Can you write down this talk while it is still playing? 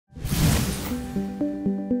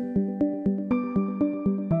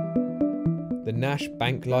Nash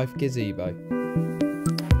Bank Life Gazebo.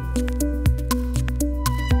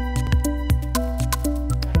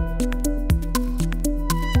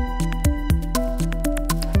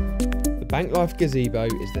 The Bank Life Gazebo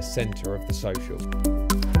is the centre of the social.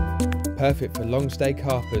 Perfect for long stay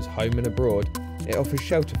carpers home and abroad, it offers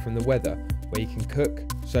shelter from the weather where you can cook,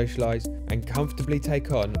 socialise and comfortably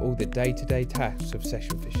take on all the day-to-day tasks of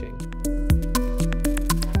session fishing.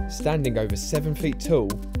 Standing over 7 feet tall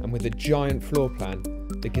and with a giant floor plan,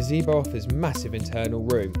 the gazebo offers massive internal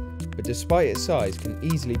room, but despite its size can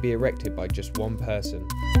easily be erected by just one person.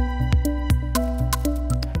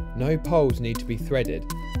 No poles need to be threaded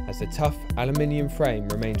as the tough aluminium frame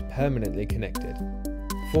remains permanently connected.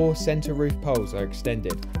 4 centre roof poles are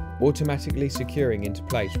extended, automatically securing into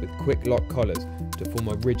place with quick lock collars to form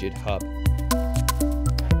a rigid hub.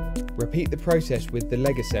 Repeat the process with the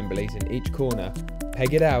leg assemblies in each corner,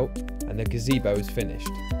 peg it out and the gazebo is finished.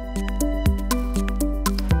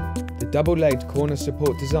 The double-legged corner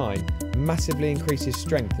support design massively increases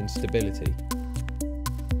strength and stability.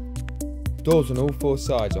 Doors on all 4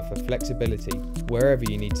 sides offer flexibility wherever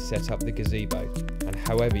you need to set up the gazebo and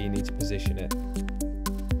however you need to position it.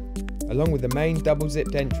 Along with the main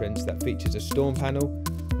double-zipped entrance that features a storm panel,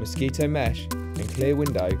 mosquito mesh and clear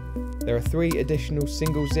window, there are 3 additional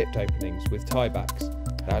single zipped openings with tiebacks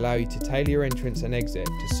that allow you to tailor your entrance and exit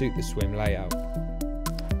to suit the swim layout.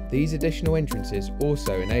 These additional entrances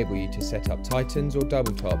also enable you to set up Titans or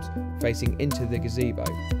double tops facing into the gazebo,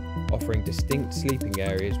 offering distinct sleeping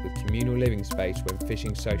areas with communal living space when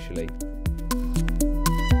fishing socially.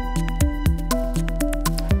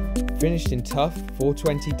 Finished in tough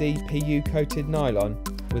 420D PU coated nylon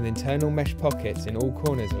with internal mesh pockets in all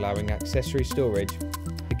corners allowing accessory storage,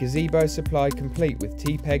 the gazebo is supplied complete with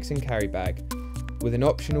T-pegs and carry bag, with an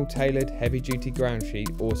optional tailored heavy-duty ground sheet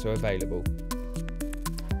also available.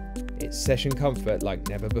 It's session comfort like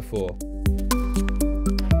never before.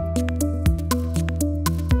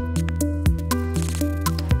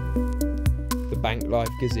 The Bank Life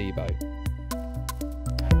Gazebo.